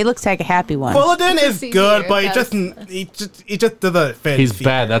that. Nah, he looks like a happy one. Fullerton is C good, tier, but he that's- just doesn't fit. He's C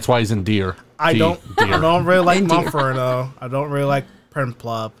bad. tier. That's why he's in deer. I don't really like In deer. Monferno. I don't really like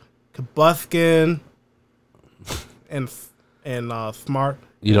Prinplup. Kabuskin and Smart.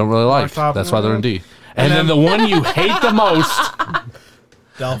 You don't really like. Top That's why they're in D. And And then the then- one you hate the most.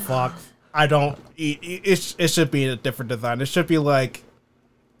 Delphox. I don't. It should be a different design. It should be like.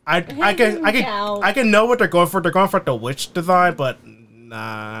 I can know what they're going for. They're going for the witch design, but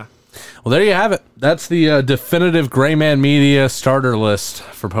nah. Well, there you have it. That's the definitive Grayman Media starter list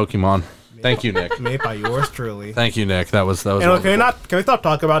for Pokemon. Thank you, Nick. Made by yours truly. Thank you, Nick. That was. And wonderful. can we stop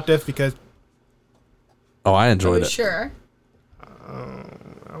talking about this because Oh, I Are enjoyed we it. sure?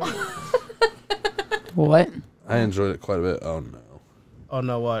 What? I enjoyed it quite a bit. Oh no. oh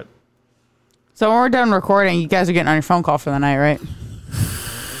no what? So when we're done recording, you guys are getting on your phone call for the night, right?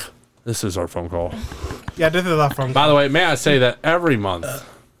 This is our phone call. Yeah, this is up from. By the way, may I say that every month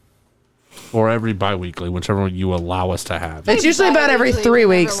or every bi-weekly, whichever you allow us to have, It's usually about every 3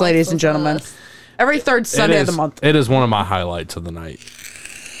 weeks, ladies and gentlemen. Every third it Sunday is, of the month. it is one of my highlights of the night.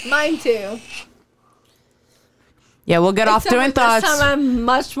 Mine too. Yeah, we'll get off Except doing for this thoughts. time I'm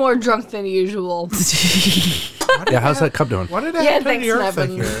much more drunk than usual. Yeah, how's that cup doing? Why did I Yeah, have thanks, the Earth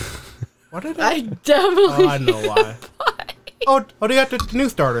Nevin. here? Why did I I? definitely. Oh, I know why. Oh, they got the new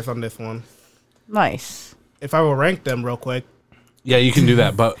starters on this one. Nice. If I will rank them real quick. Yeah, you can do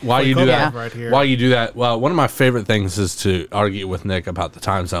that. But while you do that, Right here. while you do that, well, one of my favorite things is to argue with Nick about the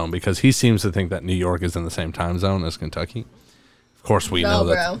time zone because he seems to think that New York is in the same time zone as Kentucky. Of course, we No, know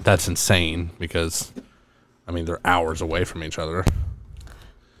that bro. that's insane because, I mean, they're hours away from each other.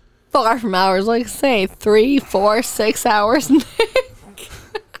 Far from hours, like say 3, 4, 6 hours.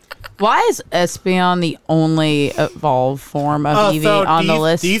 Why is Espeon the only evolved form of Eevee on the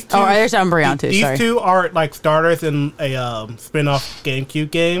list? These two, Oh, there's Umbreon too. These Sorry. two are like starters in a spin-off GameCube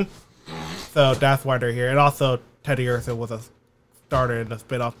game, so that's why they're here. And also, Teddy Ursa was a starter in the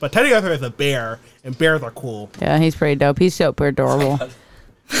spin-off, but Teddy Ursa is a bear, and bears are cool. Yeah, he's pretty dope. He's super adorable.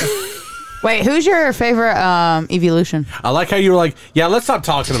 Wait, who's your favorite evolution? I like how you were like, yeah, let's stop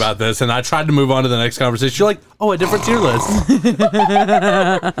talking about this. And I tried to move on to the next conversation. You're like, oh, a different tier list.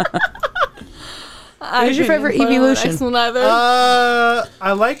 Who's your favorite evolution?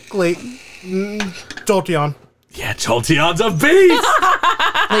 I like Jolteon. Yeah, Jolteon's a beast.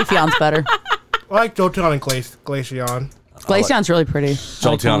 Leafeon's better. I like Jolteon and Glaceon. Glaceon's really pretty.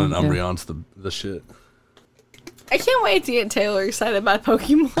 Jolteon and Yeah. Umbreon's the shit. I can't wait to get Taylor excited about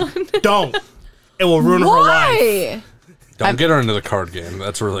Pokemon. Don't. It will ruin her life. Why? Don't get her into the card game.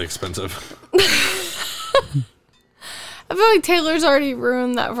 That's really expensive. I feel like Taylor's already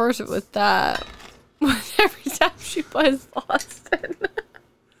ruined that verse with that. Every time she plays Austin.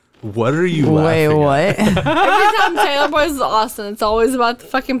 What are you Wait, laughing what? Every time Taylor plays Austin, it's always about the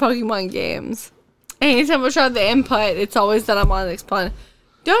fucking Pokemon games. Anytime I try the input, it's always that I'm on the explain.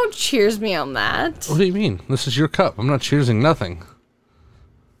 Don't cheers me on that. What do you mean? This is your cup. I'm not cheersing nothing.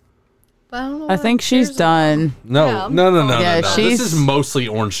 But I don't know I what think she's cheers done. No, Yeah. no. Yeah, This she's- is mostly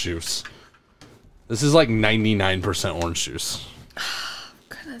orange juice. This is like 99% orange juice.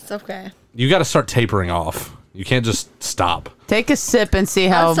 It's okay. You got to start tapering off. You can't just stop. Take a sip and see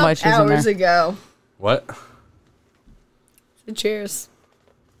I how stopped much is in hours there. ago. What? So cheers.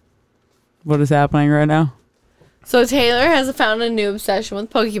 What is happening right now? So Taylor has found a new obsession with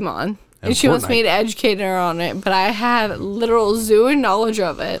Pokemon. And she wants me to educate her on it, but I have literal zero knowledge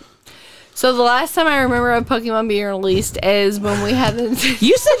of it. So the last time I remember a Pokemon being released is when we had the...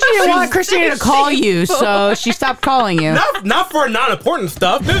 You said you didn't want Christina to call you, so she stopped calling you. Not for non-important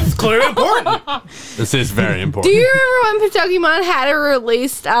stuff. This is clearly important. This is very Do important. you remember when Pokemon had it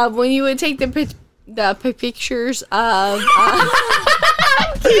released? When you would take the pictures of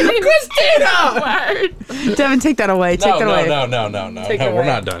Christina. Devin, take that away. Take that away. No. Take it We're away.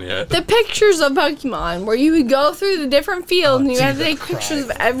 not done yet. The pictures of Pokemon, where you would go through the different fields and you had to take pictures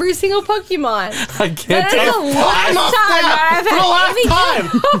of every single Pokemon. I can't That is take. the last time I've had any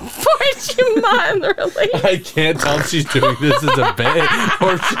Pokemon released. I can't tell if she's doing this as a bit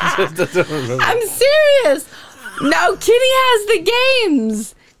or if she just doesn't remember. I'm serious. No, Kenny has the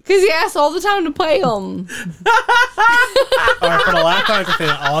games. Because he asks all the time to play them. All right, for the last time,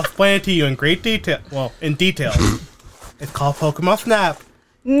 Christina, I'll explain it to you in great detail. Well, in detail. It's called Pokemon Snap.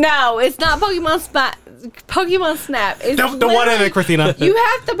 No, it's not Pokemon Snap. Pokemon Snap. It's The one in it, Christina. You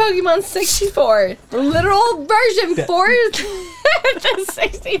have the Pokemon 64. The literal version for the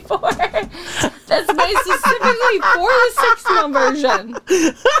 64. That's made specifically for the 61 version.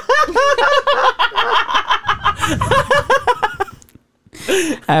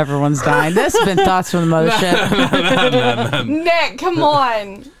 Everyone's dying. This has been Thoughts from the Mothership. Nick, come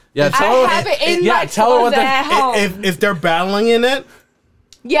on. Yeah, I have it in my closet at home. If they're battling in it,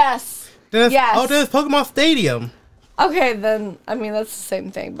 Yes. then it's, Yes. then it's Pokemon Stadium. Okay, then, I mean, that's the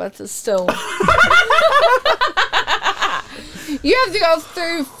same thing, but it's still... You have to go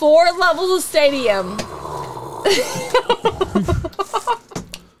through 4 levels of stadium.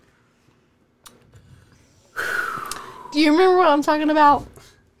 Do you remember what I'm talking about?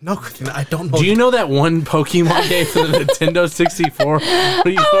 No, Christina, I don't know. Do you know that one Pokemon game for the Nintendo 64? What are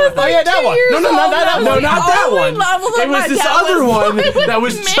you talking Oh, yeah, that one. No, not that No, one. not that only one. level that It was my this dad other was one that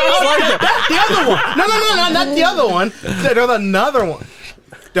was just like that. The other one. No, not the other one. There's another one.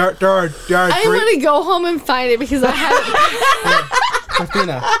 There are I'm three. going to go home and find it because I haven't,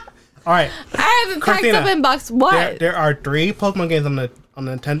 Christina. All right. I haven't packed Christina, up in box. What? There are 3 Pokemon games on the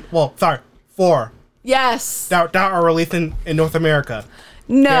Nintendo. Well, sorry, 4 Yes. that are released in North America.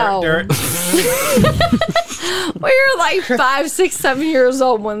 No. There- We were like 5, 6, 7 years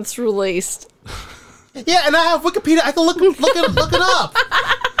old when it's released. yeah, and I have Wikipedia. I can look it up.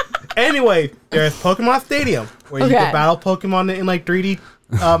 Anyway, there's Pokemon Stadium, where you Okay. can battle Pokemon in like 3D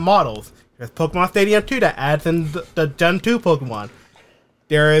models. There's Pokemon Stadium 2 that adds in the Gen 2 Pokemon.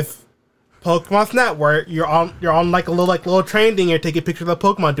 There is Pokemon Snap, where you're on like a little train thing. You're taking pictures of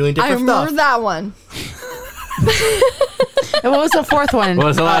Pokemon doing I different remember stuff. that one. And what was the fourth one? What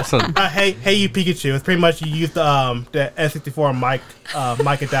was the last one? Hey, you Pikachu. It's pretty much you use the N64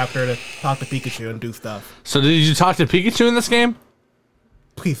 mic adapter to talk to Pikachu and do stuff. So did you talk to Pikachu in this game?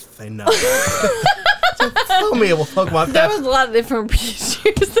 Please say no. Just tell me it was Pokemon There Snap. was a lot of different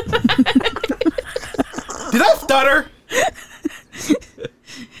Pikachus. Did I stutter?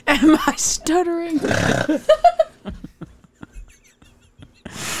 Am I stuttering?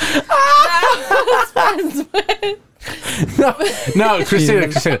 No, Christina,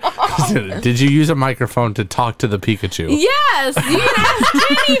 did you use a microphone to talk to the Pikachu? Yes, you can ask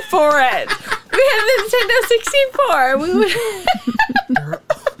Jenny for it. We had Nintendo 64. We would.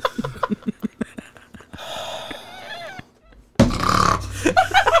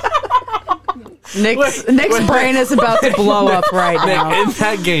 Nick's brain is about to blow up right now. Nick, in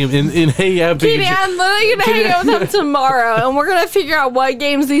that game, in Hey Yeah Katie, Pikachu, I'm literally gonna hang out with him tomorrow, and we're gonna figure out what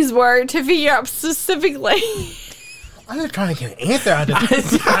games these were to figure out specifically. I'm just trying to get an answer out of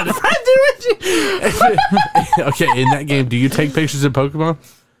this. okay, in that game, do you take pictures of Pokemon?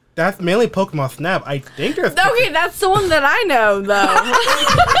 That's mainly Pokemon Snap. I think there's. Okay, that's the one that I know, though.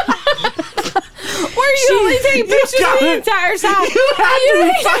 Where you only take pictures the entire time.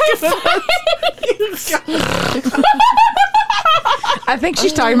 I think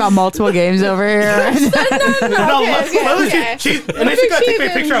she's talking about multiple games over here. No, okay. she's and then she's gonna take me a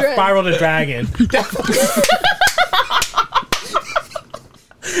picture of Spiral the Dragon.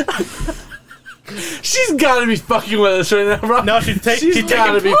 She's gotta be fucking with us right now, bro. No, she's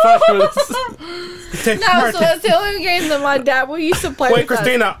gotta be fucking with us. No, so that's the only game that my dad would used to play Wait, with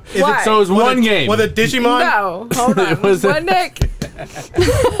Christina, is What? it, So it was one it, game. Was it Digimon? No, hold on. It was What, Nick?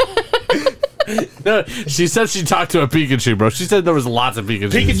 No, she said she talked to a Pikachu, bro. She said there was lots of Pikachu.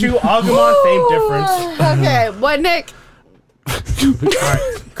 Pikachu, Agumon, same difference. Okay, what, Nick?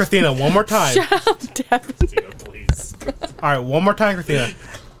 Alright, Christina, one more time. please. Alright, one more time, Christina.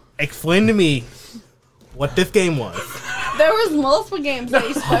 Explain to me what this game was. There was multiple games that I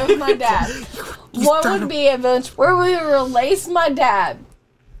used to play with my dad. One would be a village where we would release my dad.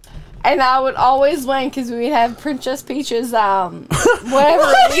 And I would always win because we'd have Princess Peach's,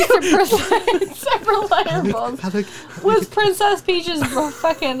 whatever, separate labels. Was Princess Peach's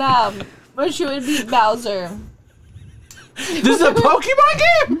fucking, when she would beat Bowser. This is a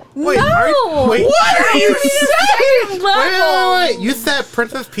Pokemon game? Wait, No! wait, What are you saying? wait. You said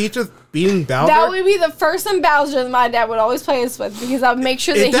Princess Peach is beating Bowser? That would be the first time Bowser that my dad would always play us with because I would make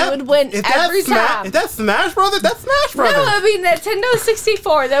sure that he would win every time. Is that Smash Brothers? That's Smash Brothers. No, it would be Nintendo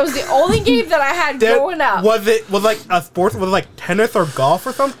 64. That was the only game that I had growing up. Was like a sports? Was it like tennis or golf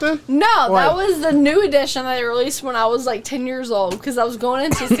or something? No, Why? that was the new edition that they released when I was like 10 years old because I was going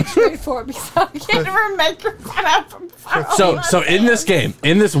into 6th grade for it because I can't remember what happened. So in this game,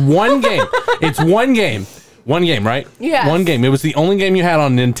 in this one game, it's one game, right? Yes. One game. It was the only game you had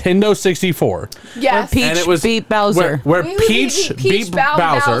on Nintendo 64. Yes. Peach And it was beat Bowser. Where We would Peach beat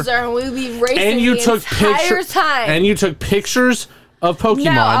Bowser, and we would be racing and you the took entire pictures, time. and you took pictures of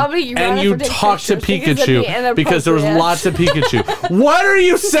Pokemon, I'll be and running you for take talked to pictures because it'd be Pikachu because there was inappropriate. lots of Pikachu. What are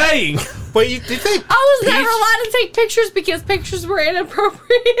you saying? Wait, you did say I was Peach? never allowed to take pictures because pictures were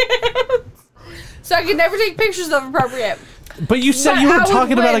inappropriate. So I could never take pictures of appropriate. But you said But you I were would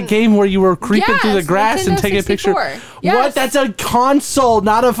talking about a win. game where you were creeping through the Yes, grass and Nintendo taking a picture. 64. What? Yes. That's a console,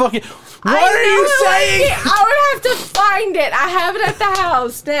 not a fucking. What are you saying? I would have to find it. I have it at the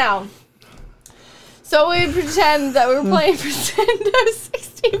house now. So we pretend that we're playing Nintendo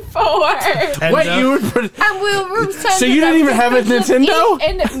 64. Wait, you were. And we were pretending So you didn't even have a Nintendo?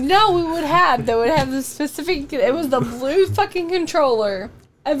 And no, we would have. They would have the specific. It was the blue fucking controller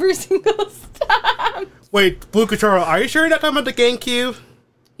every single time. Wait, Blue Controller, are you sure you're not talking about the GameCube?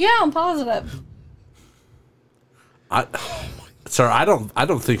 Yeah, I'm positive. Sir, I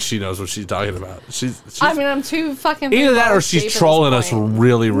don't think she knows what she's talking about. She's I mean, I'm too fucking. either that or balls she's deep at this trolling us point.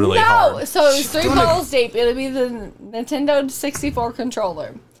 really, really No, hard. so it was 3 balls deep. It'll be the Nintendo 64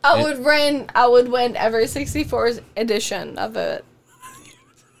 controller. I would win every 64's edition of it.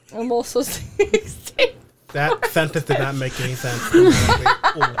 I'm also 60. That sentence did not make any sense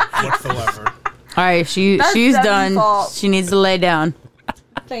whatsoever. All right, she's That's done. Devin's fault. She needs to lay down.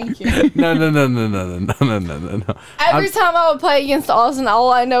 Thank you. No. Every time I would play against Austin,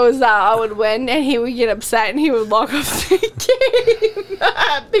 all I know is that I would win, and he would get upset, and he would log off the game.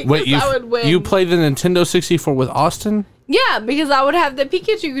 Because Wait, I would win. you play the Nintendo 64 with Austin? Yeah, because I would have the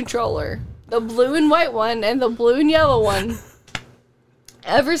Pikachu controller, the blue and white one, and the blue and yellow one.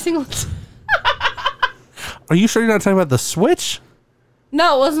 Every single time. Are you sure you're not talking about the Switch?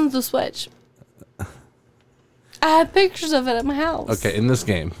 No, it wasn't the Switch. I have pictures of it at my house. Okay, in this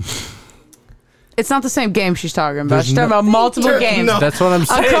game. It's not the same game she's talking about. There's She's talking about multiple games. No. That's what I'm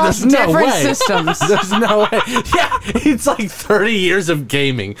saying. Across There's no different way. systems. There's no way. Yeah, it's like 30 years of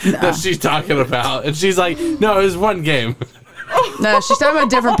gaming that she's talking about. And she's like, no, it was one game. No, she's talking about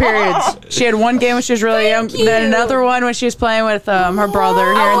different periods. She had one game when she was really young, then another one when she was playing with her brother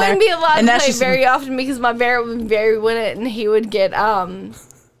here I and there. wouldn't be allowed And to now play she's- very often because my bear would very win it, and he would get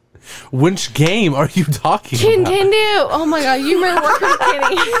Which game are you talking about? Nintendo. Oh my god, you remember working with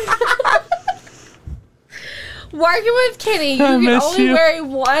Kenny? Working with Kenny, you can miss only you. wear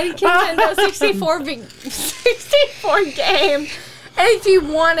one Nintendo 64 game. And if you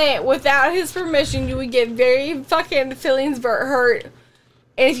won it without his permission, you would get very fucking feelings hurt.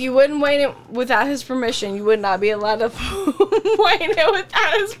 And if you wouldn't win it without his permission, you would not be allowed to win it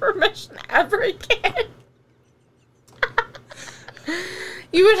without his permission ever again.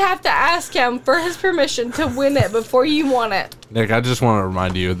 You would have to ask him for his permission to win it before you won it. Nick, I just want to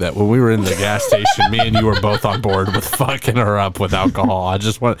remind you that when we were in the gas station, me and you were both on board with fucking her up with alcohol.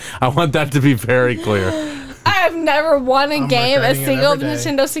 I want that to be very clear. I have never won a game, a regretting it single every day.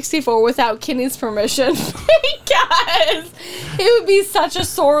 Nintendo 64 without Kenny's permission. Because he would be such a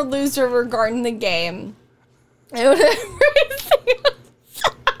sore loser regarding the game. It would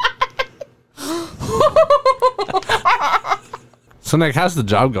So, Nick, how's the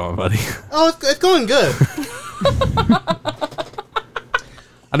job going, buddy? Oh, it's going good.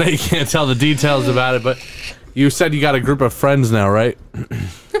 I know you can't tell the details about it, but you said you got a group of friends now, right?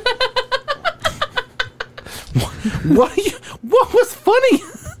 What was funny?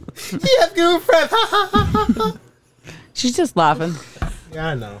 Yeah, good friend. She's just laughing. Yeah,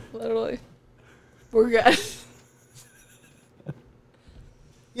 I know. literally. We're good.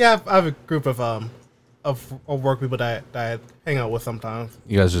 Yeah, I have a group of work people that I hang out with sometimes.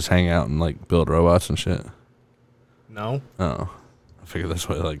 You guys just hang out and like build robots and shit. No, Oh, I figure that's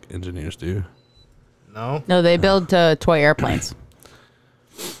what like engineers do. no. No, they build toy airplanes.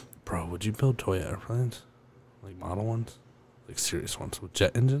 Bro, would you build toy airplanes? Like model ones? Like serious ones with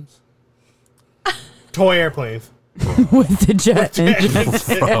jet engines? Toy airplanes. With the jet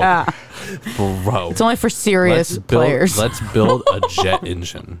engine. Yeah. Bro. It's only for serious players. Let's build a jet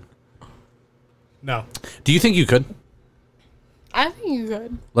engine. No. Do you think you could? I think you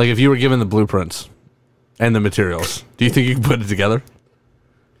could. Like if you were given the blueprints and the materials, do you think you could put it together?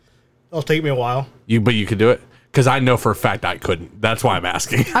 It'll take me a while. But you could do it? Because I know for a fact I couldn't. That's why I'm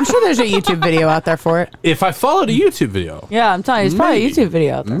asking. I'm sure there's a YouTube video out there for it. If I followed a YouTube video, Yeah, I'm telling you, it's probably a Maybe. YouTube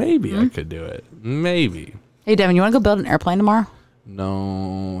video out there. maybe I could do it. Maybe. Hey, Devin, you want to go build an airplane tomorrow?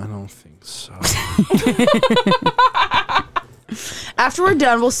 No, I don't think so. After we're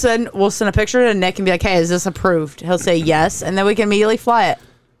done, we'll send a picture to Nick and be like, "Hey, is this approved?" He'll say yes, and then we can immediately fly it.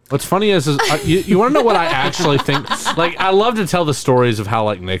 What's funny is you want to know what I actually think? Like, I love to tell the stories of how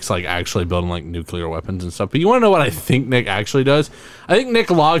like Nick's like actually building like nuclear weapons and stuff. But you want to know what I think Nick actually does? I think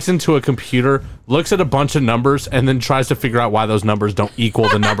Nick logs into a computer, looks at a bunch of numbers, and then tries to figure out why those numbers don't equal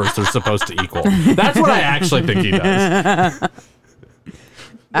the numbers they're supposed to equal. That's what I actually think he does.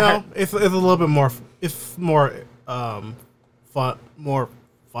 No, it's a little bit more. It's more fun, more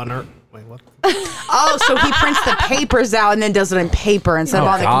funner. Wait, what? Oh, so he prints the papers out and then does it in paper instead of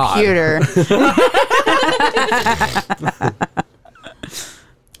on the God. computer.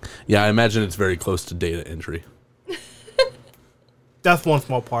 Yeah, I imagine it's very close to data entry. That's one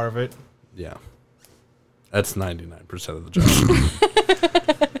small part of it. Yeah, that's 99% of the job.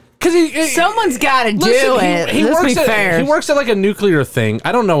 Because Someone's got to do it. Let's be fair. He works at like a nuclear thing.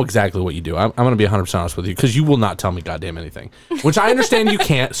 I don't know exactly what you do. I'm going to be 100% honest with you because you will not tell me goddamn anything, which I understand you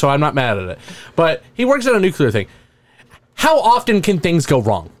can't, so I'm not mad at it. But he works at a nuclear thing. How often can things go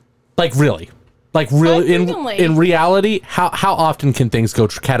wrong? Like really? Like really Frequently. in reality, how often can things go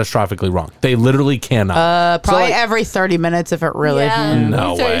catastrophically wrong? They literally cannot. Probably like, every 30 minutes if it really. Yeah.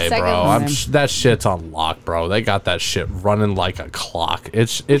 no 30 way, bro. seconds. That shit's on lock, bro. They got that shit running like a clock.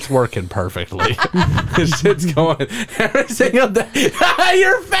 It's working perfectly. This shit's going every single day.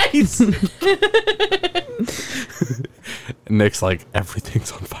 Your face. Nick's like, everything's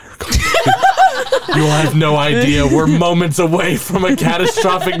on fire. You have no idea. We're moments away from a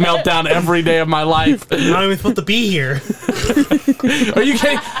catastrophic meltdown every day of my life. I'm not even supposed to be here. Are you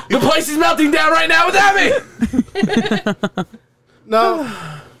kidding? The place is melting down right now without me. No.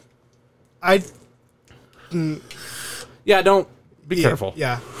 Yeah, don't be careful.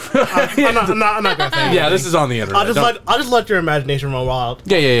 Yeah. I'm not gonna say. Yeah, this is on the internet. I'll just let your imagination run wild.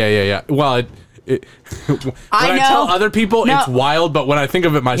 Yeah. Well, when I tell other people it's wild, but when I think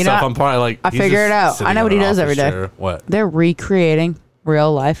of it myself, I'm probably like, I figure it out. I know what he does every day. What? They're recreating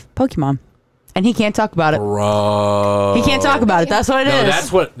real life Pokemon. And he can't talk about it. Bro. He can't talk about it. That's what it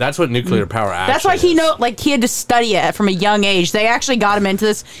is. That's what nuclear power actually That's why he is. he had to study it from a young age. They actually got him into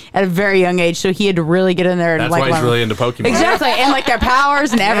this at a very young age, so he had to really get in there and That's why he's really into Pokemon. Exactly, and their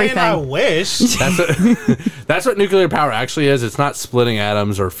powers and everything. Man, I wish. That's what nuclear power actually is. It's not splitting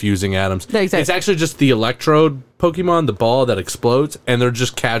atoms or fusing atoms. Exactly. It's actually just the electrode Pokemon, the ball that explodes, and they're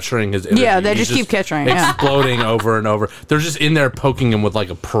just capturing his energy. Yeah, they just keep capturing it, yeah. exploding over and over. They're just in there poking him with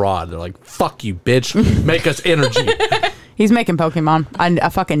like a prod. They're like, "Fuck you, bitch! Make us energy." He's making Pokemon. I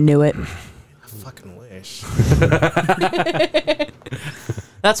fucking knew it. I fucking wish.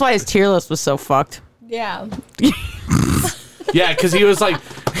 That's why his tier list was so fucked. Yeah. Yeah, because he was like,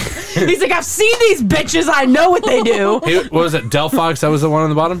 He's like, I've seen these bitches. I know what they do. what was it, Delphox? That was the one on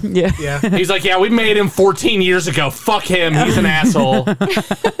the bottom? Yeah. Yeah. He's like, yeah, we made him 14 years ago. Fuck him. He's an asshole.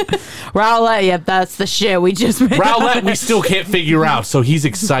 Rowlet, yep, that's the shit. We just made Rowlet, we still can't figure out, so he's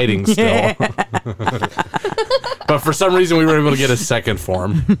exciting still. But for some reason, we were able to get a second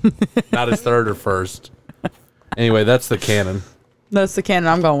form, not his third or first. Anyway, that's the canon. That's the canon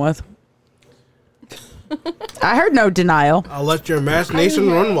I'm going with. I heard no denial. I'll let your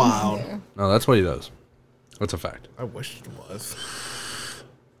imagination run wild. No, that's what he does. That's a fact. I wish it was.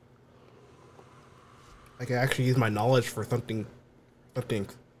 I could actually use my knowledge for something that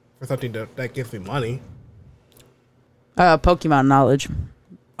gives me money. Pokemon knowledge.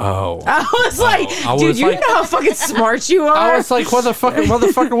 Oh. I was like, I dude, was you like- know how fucking smart you are? I was like, what the fuck,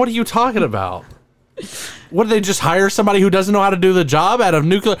 motherfucker, what are you talking about? What, did they just hire somebody who doesn't know how to do the job out of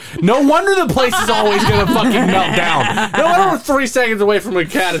nuclear? No wonder the place is always going to fucking melt down. No wonder we're 3 seconds away from a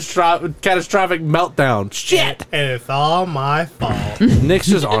catastrophic meltdown. Shit. And it's all my fault. Nick's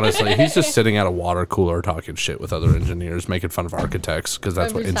just honestly, he's just sitting at a water cooler talking shit with other engineers, making fun of architects, because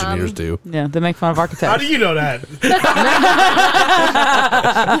that's what Every time. engineers do. Yeah, they make fun of How architects. do you know that?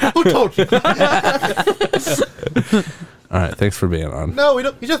 Who told you? All right, thanks for being on. No, we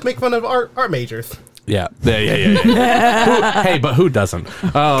don't. You just make fun of art majors. Yeah. Hey, but who doesn't?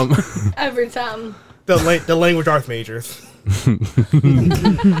 Every time. The language arts majors.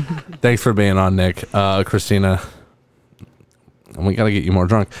 Thanks for being on, Nick. Christina, we got to get you more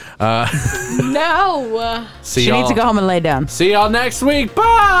drunk. No. See She y'all. needs to go home and lay down. See y'all next week.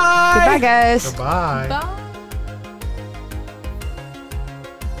 Bye. Goodbye, guys. Bye. Bye.